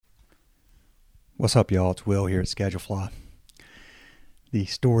What's up, y'all? It's Will here at Schedulefly. The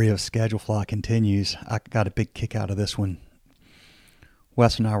story of Schedulefly continues. I got a big kick out of this one.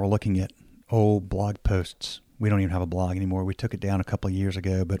 Wes and I were looking at old blog posts. We don't even have a blog anymore. We took it down a couple of years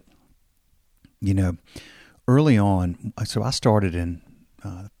ago, but, early on, so I started in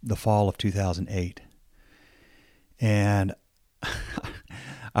the fall of 2008, and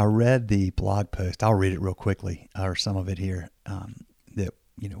I read the blog post. I'll read it real quickly, or some of it here, that,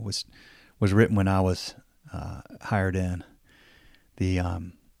 was written when I was hired in.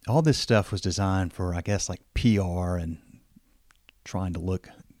 All this stuff was designed for, I guess, like PR and trying to look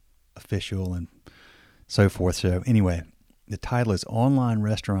official and so forth. So anyway, the title is Online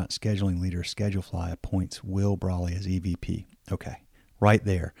Restaurant Scheduling Leader Schedulefly appoints Will Brawley as EVP. Okay, right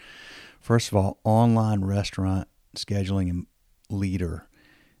there. First of all, online restaurant scheduling leader.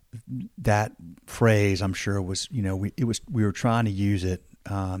 That phrase, I'm sure, was, we were trying to use it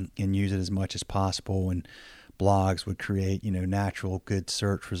and use it as much as possible, and blogs would create, natural good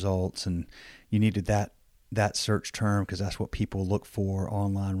search results, and you needed that search term because that's what people look for,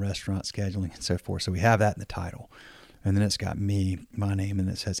 online restaurant scheduling and so forth. So we have that in the title, and then it's got my name, and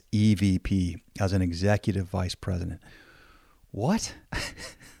it says EVP as an executive vice president. What?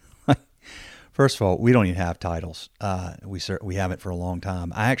 First of all, we don't even have titles. We haven't for a long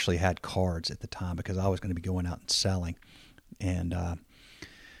time. I actually had cards at the time because I was going to be going out and selling, and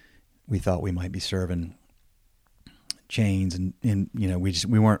we thought we might be serving chains, and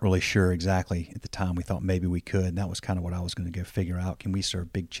we weren't really sure exactly at the time. We thought maybe we could, and that was kind of what I was going to go figure out. Can we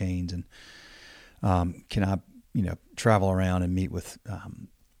serve big chains, and can I travel around and meet with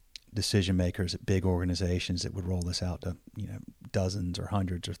decision makers at big organizations that would roll this out to dozens or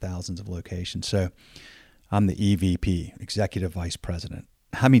hundreds or thousands of locations. So I'm the EVP, executive vice president.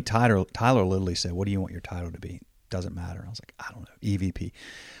 I mean, Tyler literally said, "What do you want your title to be?" Doesn't matter. I was like, I don't know, EVP.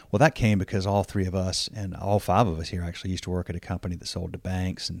 Well, that came because all three of us, and all five of us here, actually used to work at a company that sold to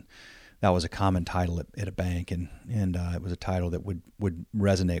banks, and that was a common title at a bank, and it was a title that would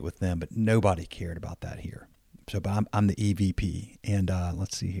resonate with them, but nobody cared about that here. So, but I'm the EVP, and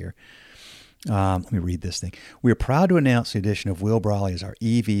let's see here. Let me read this thing. We are proud to announce the addition of Will Brawley as our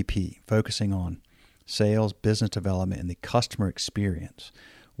EVP, focusing on sales, business development, and the customer experience.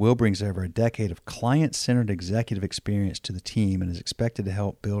 Will brings over a decade of client-centered executive experience to the team and is expected to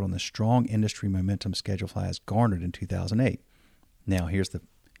help build on the strong industry momentum Schedulefly has garnered in 2008. Now, here's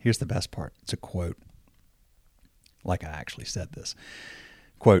the best part. It's a quote. Like I actually said this.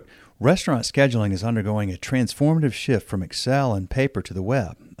 Quote, "Restaurant scheduling is undergoing a transformative shift from Excel and paper to the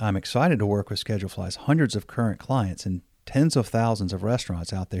web. I'm excited to work with Schedulefly's hundreds of current clients and tens of thousands of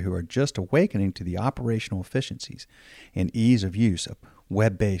restaurants out there who are just awakening to the operational efficiencies and ease of use of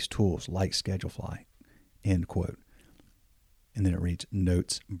web-based tools like Schedulefly," end quote. And then it reads,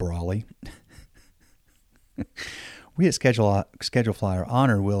 "Notes, Brawley." "We at Schedulefly are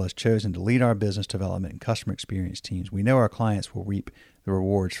honored Will has chosen to lead our business development and customer experience teams. We know our clients will reap the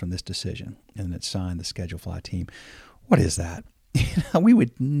rewards from this decision." And then it's signed the Schedulefly team. What is that? We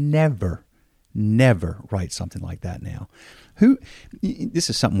would never write something like that now. This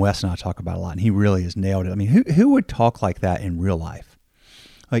is something Wes and I talk about a lot, and he really has nailed it. I mean, who would talk like that in real life?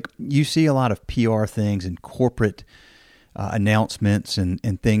 Like, you see a lot of PR things and corporate announcements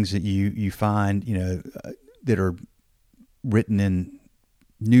and things that you find, that are written in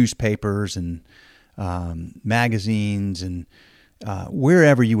newspapers and magazines and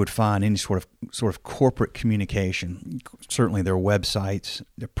wherever you would find any sort of corporate communication. Certainly their websites,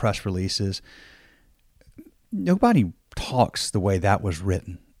 their press releases. Nobody talks the way that was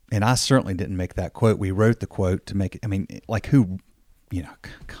written. And I certainly didn't make that quote. We wrote the quote to make it, who,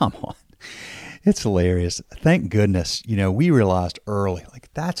 come on. It's hilarious. Thank goodness, we realized early,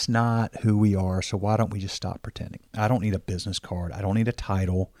 that's not who we are, so why don't we just stop pretending? I don't need a business card. I don't need a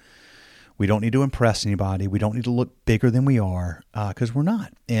title. We don't need to impress anybody. We don't need to look bigger than we are, because we're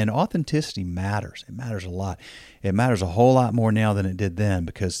not. And authenticity matters. It matters a lot. It matters a whole lot more now than it did then,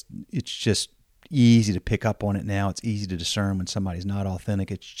 because it's just easy to pick up on it now. It's easy to discern when somebody's not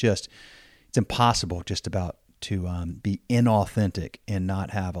authentic. It's impossible just about to be inauthentic and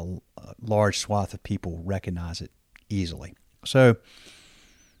not have a large swath of people recognize it easily. So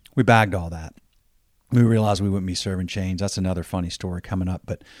we bagged all that. We realized we wouldn't be serving chains. That's another funny story coming up.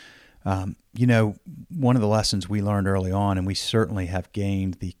 But, one of the lessons we learned early on, and we certainly have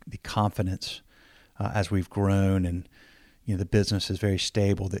gained the confidence as we've grown and, the business is very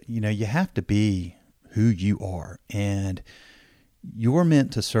stable, that, you have to be who you are. And you're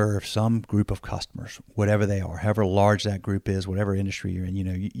meant to serve some group of customers, whatever they are, however large that group is, whatever industry you're in.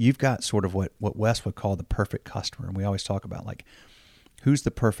 You've got sort of what Wes would call the perfect customer. And we always talk about, Who's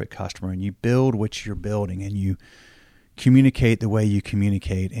the perfect customer? And you build what you're building, and you communicate the way you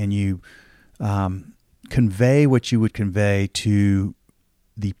communicate, and you convey what you would convey to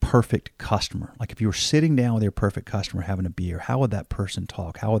the perfect customer. Like if you were sitting down with your perfect customer having a beer, how would that person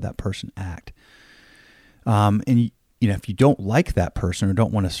talk? How would that person act? And if you don't like that person or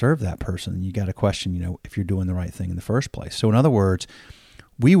don't want to serve that person, you got to question, if you're doing the right thing in the first place. So in other words,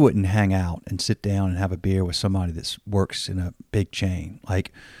 we wouldn't hang out and sit down and have a beer with somebody that works in a big chain.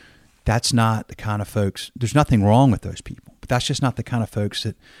 Like that's not the kind of folks, there's nothing wrong with those people, but that's just not the kind of folks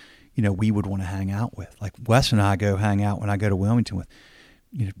that, we would want to hang out with. Like Wes and I go hang out when I go to Wilmington with,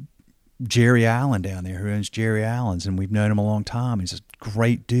 Jerry Allen down there, who owns Jerry Allen's, and we've known him a long time. He's a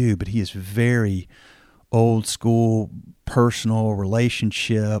great dude, but he is very old school, personal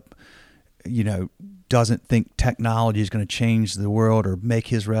relationship, doesn't think technology is going to change the world or make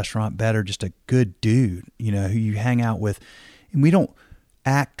his restaurant better. Just a good dude, who you hang out with. And we don't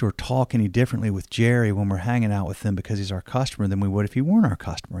act or talk any differently with Jerry when we're hanging out with him because he's our customer than we would if he weren't our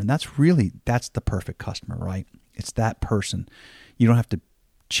customer. And that's the perfect customer, right? It's that person. You don't have to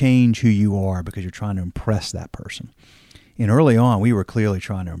change who you are because you're trying to impress that person. And early on, we were clearly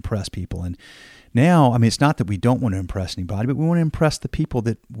trying to impress people. And now, it's not that we don't want to impress anybody, but we want to impress the people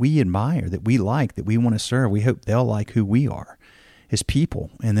that we admire, that we like, that we want to serve. We hope they'll like who we are as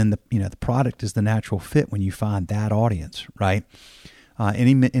people. And then the product is the natural fit when you find that audience, right?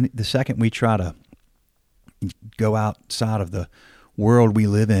 The second we try to go outside of the world we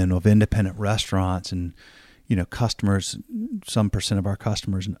live in of independent restaurants and customers, some percent of our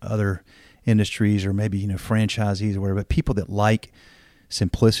customers in other industries or maybe, franchisees or whatever, but people that like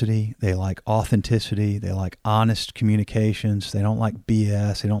simplicity, they like authenticity, they like honest communications, they don't like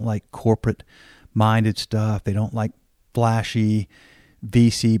BS, they don't like corporate-minded stuff, they don't like flashy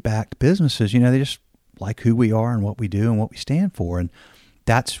VC-backed businesses. They just like who we are and what we do and what we stand for. And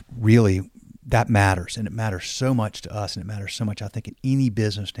that matters. And it matters so much to us, and it matters so much, I think, in any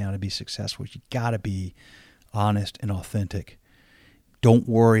business now to be successful. You got to be honest and authentic. Don't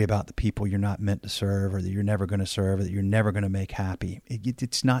worry about the people you're not meant to serve or that you're never going to serve or that you're never going to make happy.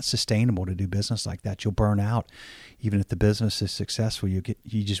 It's not sustainable to do business like that. You'll burn out. Even if the business is successful, you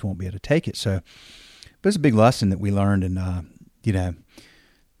just won't be able to take it. So, but it's a big lesson that we learned, and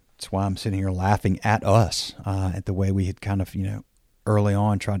that's why I'm sitting here laughing at us, at the way we had kind of, early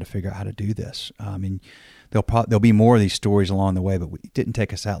on tried to figure out how to do this. There'll be more of these stories along the way, but it didn't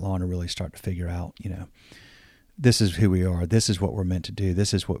take us that long to really start to figure out, this is who we are. This is what we're meant to do.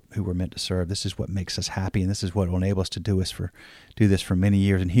 This is who we're meant to serve. This is what makes us happy, and this is what will enable us to do this for many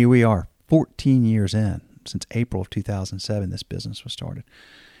years. And here we are, 14 years in, since April of 2007, this business was started,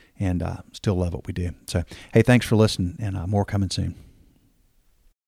 and still love what we do. So, hey, thanks for listening, and more coming soon.